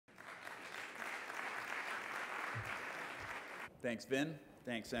Thanks, Vin.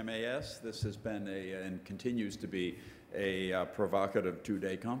 Thanks, MAS. This has been and continues to be a provocative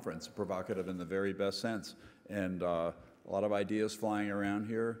two-day conference, provocative in the very best sense. And a lot of ideas flying around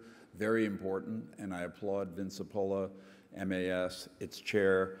here, very important. And I applaud Vince Cipolla, MAS, its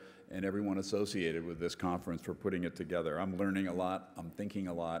chair, and everyone associated with this conference for putting it together. I'm learning a lot, I'm thinking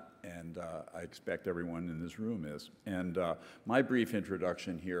a lot, and I expect everyone in this room is. And my brief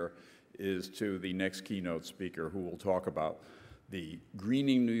introduction here is to the next keynote speaker, who will talk about the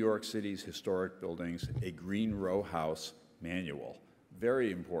Greening New York City's Historic Buildings, a Green Row House Manual.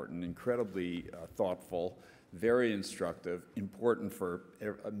 Very important, incredibly thoughtful, very instructive, important for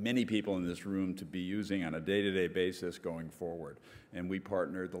many people in this room to be using on a day-to-day basis going forward. And we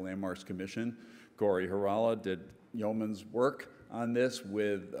partnered the Landmarks Commission. Corey Harala did yeoman's work on this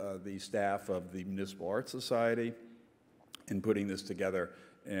with the staff of the Municipal Art Society in putting this together.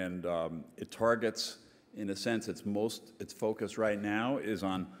 And it targets, in a sense, its focus right now is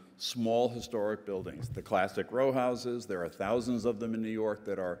on small historic buildings, the classic row houses. There are thousands of them in New York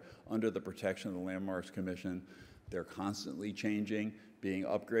that are under the protection of the Landmarks Commission. They're constantly changing, being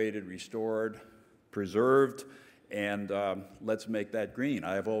upgraded, restored, preserved, and let's make that green.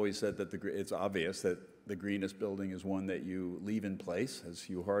 I have always said that it's obvious that the greenest building is one that you leave in place, as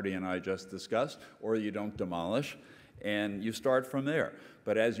Hugh Hardy and I just discussed, or you don't demolish, and you start from there.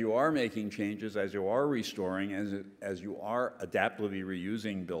 But as you are making changes, as you are restoring, as you are adaptively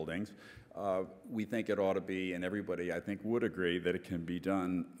reusing buildings, we think it ought to be, and everybody I think would agree, that it can be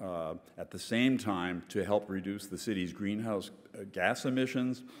done at the same time to help reduce the city's greenhouse gas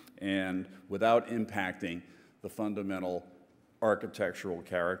emissions and without impacting the fundamental architectural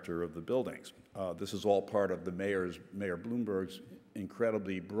character of the buildings. This is all part of the Mayor Bloomberg's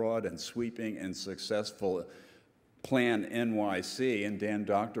incredibly broad and sweeping and successful Plan NYC, and Dan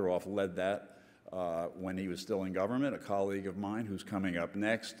Doctoroff led that when he was still in government, a colleague of mine who's coming up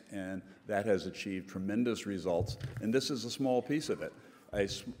next, and that has achieved tremendous results. And this is a small piece of it,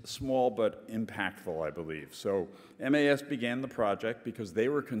 small but impactful, I believe. So MAS began the project because they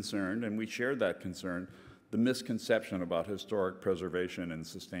were concerned, and we shared that concern, the misconception about historic preservation and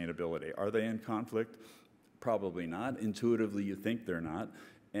sustainability. Are they in conflict? Probably not. Intuitively, you think they're not.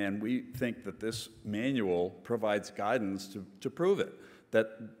 And we think that this manual provides guidance to prove it,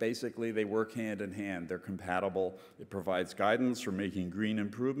 that basically they work hand in hand. They're compatible. It provides guidance for making green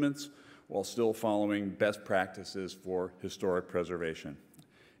improvements while still following best practices for historic preservation.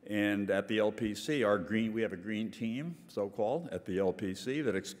 And at the LPC, we have a green team, so-called, at the LPC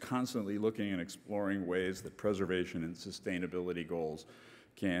that is constantly looking and exploring ways that preservation and sustainability goals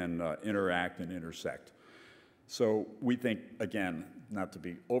can interact and intersect. So we think, again, not to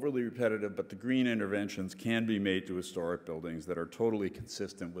be overly repetitive, but the green interventions can be made to historic buildings that are totally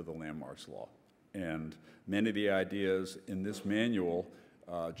consistent with the landmarks law. And many of the ideas in this manual,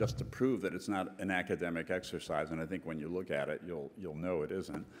 just to prove that it's not an academic exercise, and I think when you look at it, you'll know it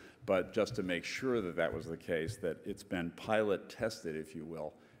isn't, but just to make sure that that was the case, that it's been pilot tested, if you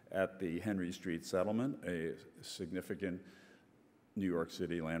will, at the Henry Street settlement, a significant New York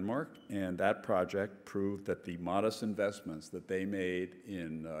City landmark, and that project proved that the modest investments that they made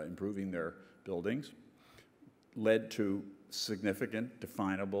in improving their buildings led to significant,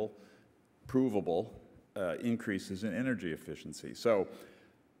 definable, provable increases in energy efficiency. So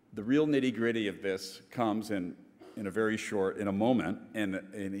the real nitty-gritty of this comes in a moment,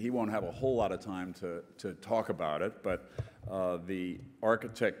 and he won't have a whole lot of time to talk about it, but the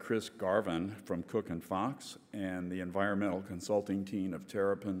architect Chris Garvin from Cook & Fox and the environmental consulting team of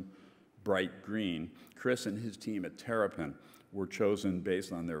Terrapin Bright Green, Chris and his team at Terrapin were chosen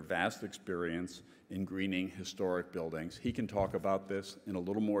based on their vast experience in greening historic buildings. He can talk about this in a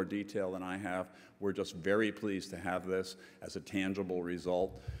little more detail than I have. We're just very pleased to have this as a tangible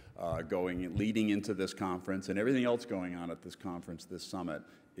result leading into this conference, and everything else going on at this conference, this summit,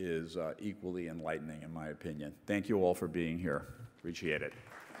 is equally enlightening in my opinion. Thank you all for being here. Appreciate it.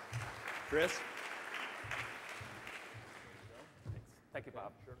 Chris? Thank you,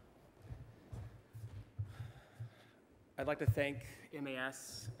 Bob. Sure. I'd like to thank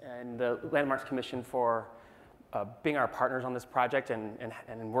MAS and the Landmarks Commission for being our partners on this project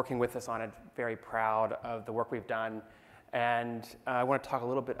and working with us on it. Very proud of the work we've done. And I want to talk a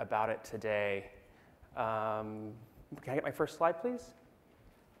little bit about it today. Can I get my first slide, please?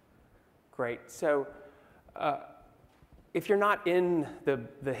 Great. So if you're not in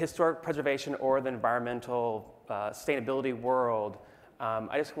the historic preservation or the environmental sustainability world,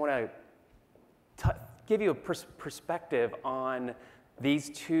 I just want to give you a perspective on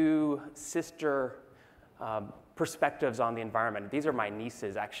these two sister perspectives on the environment. These are my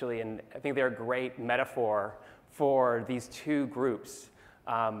nieces, actually, and I think they're a great metaphor for these two groups.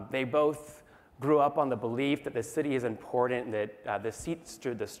 They both grew up on the belief that the city is important, that the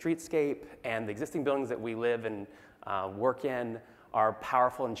streetscape and the existing buildings that we live and work in are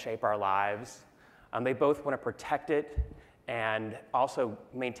powerful and shape our lives. They both want to protect it and also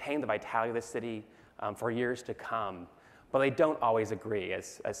maintain the vitality of the city for years to come. But they don't always agree,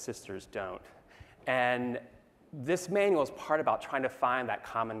 as sisters don't. And this manual is part about trying to find that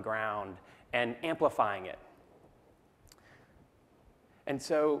common ground and amplifying it. And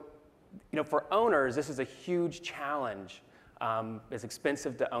so, for owners, this is a huge challenge. It's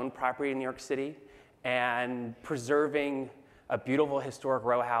expensive to own property in New York City, and preserving a beautiful historic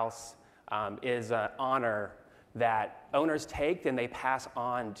row house is an honor that owners take and they pass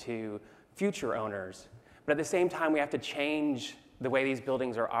on to future owners. But at the same time, we have to change the way these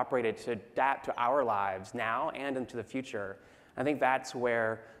buildings are operated to adapt to our lives now and into the future. I think that's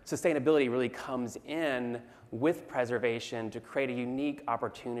where sustainability really comes in with preservation to create a unique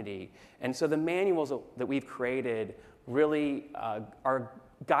opportunity. And so the manuals that we've created really are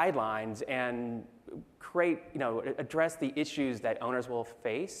guidelines and address the issues that owners will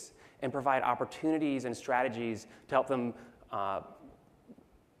face and provide opportunities and strategies to help them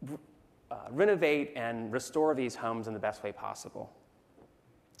renovate and restore these homes in the best way possible.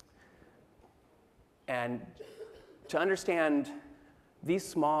 And to understand, these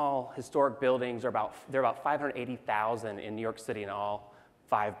small historic buildings are about 580,000 in New York City in all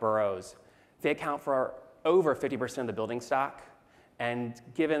 5 boroughs. They account for over 50% of the building stock. And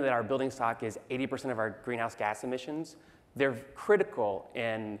given that our building stock is 80% of our greenhouse gas emissions, they're critical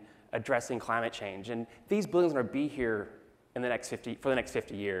in addressing climate change. And these buildings are going to be here in for the next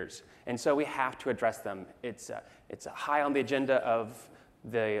 50 years. And so we have to address them. It's high on the agenda of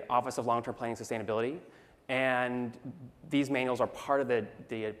the Office of Long-Term Planning and Sustainability. And these manuals are part of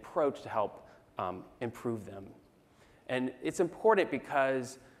the approach to help improve them. And it's important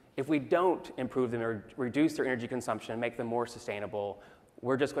because if we don't improve them or reduce their energy consumption, make them more sustainable,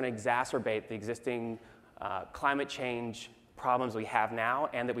 we're just going to exacerbate the existing climate change problems we have now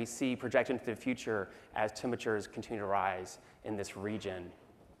and that we see projected into the future as temperatures continue to rise in this region.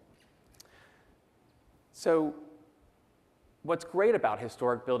 So what's great about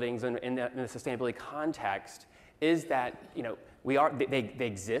historic buildings in the sustainability context is that they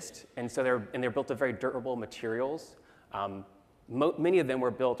exist, and so they're built of very durable materials. Many of them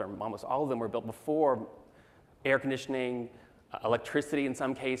were built, or almost all of them were built before air conditioning, electricity in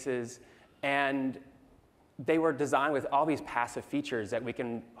some cases, and they were designed with all these passive features that we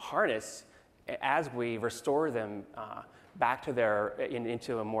can harness as we restore them back to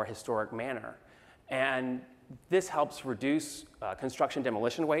into a more historic manner. And this helps reduce construction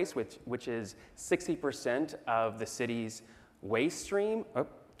demolition waste, which is 60% of the city's waste stream. Oh,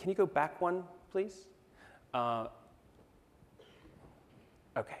 can you go back one, please?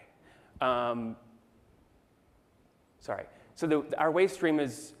 Okay. Sorry. So our waste stream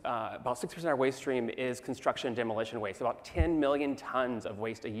is, about 6% of our waste stream is construction and demolition waste. About 10 million tons of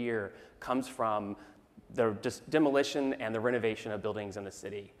waste a year comes from the demolition and the renovation of buildings in the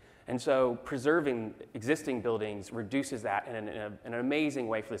city. And so preserving existing buildings reduces that in an amazing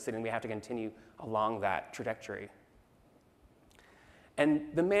way for the city, and we have to continue along that trajectory. And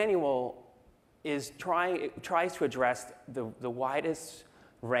the manual tries to address the widest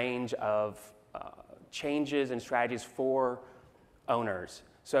range of changes and strategies for owners.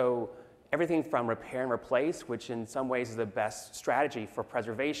 So everything from repair and replace, which in some ways is the best strategy for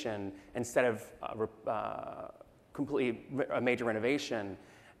preservation instead of completely a major renovation.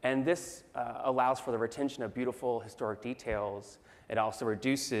 And this allows for the retention of beautiful historic details. It also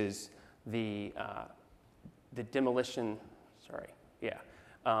reduces the demolition,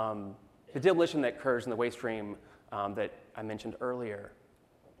 the demolition that occurs in the waste stream that I mentioned earlier.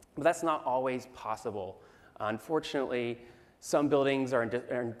 But that's not always possible. Unfortunately, some buildings are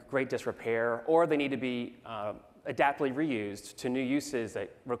in great disrepair, or they need to be adaptively reused to new uses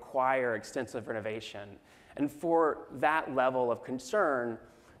that require extensive renovation. And for that level of concern,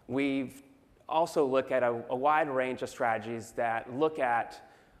 we've also looked at a wide range of strategies that look at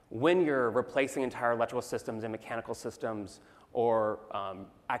when you're replacing entire electrical systems and mechanical systems, or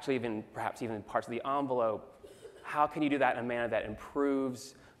actually perhaps even parts of the envelope, how can you do that in a manner that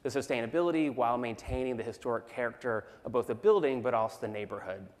improves the sustainability while maintaining the historic character of both the building but also the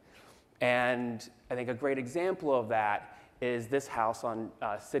neighborhood? And I think a great example of that is this house on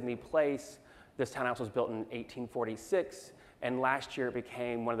Sydney Place. This townhouse was built in 1846, and last year it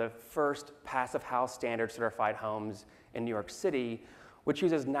became one of the first Passive House Standard certified homes in New York City, which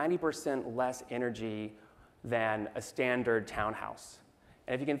uses 90% less energy than a standard townhouse.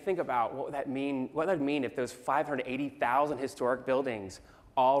 And if you can think about what would that mean if those 580,000 historic buildings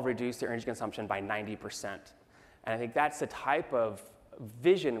all reduce their energy consumption by 90%. And I think that's the type of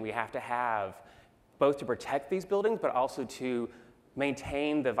vision we have to have, both to protect these buildings, but also to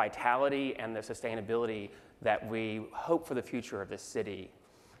maintain the vitality and the sustainability that we hope for the future of this city.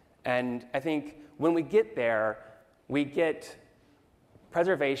 And I think when we get there, we get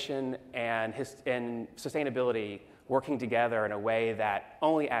preservation and sustainability working together in a way that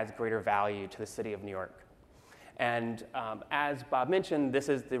only adds greater value to the city of New York. And as Bob mentioned, this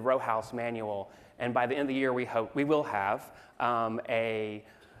is the row house manual, and by the end of the year, we hope we will have a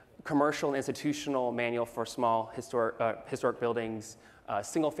commercial and institutional manual for small historic buildings,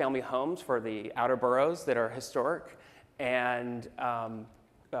 single-family homes for the outer boroughs that are historic, and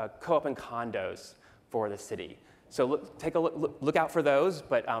co-op and condos for the city. So look out for those,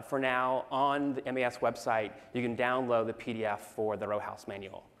 but for now, on the MAS website, you can download the PDF for the row house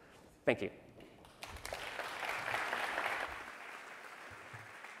manual. Thank you.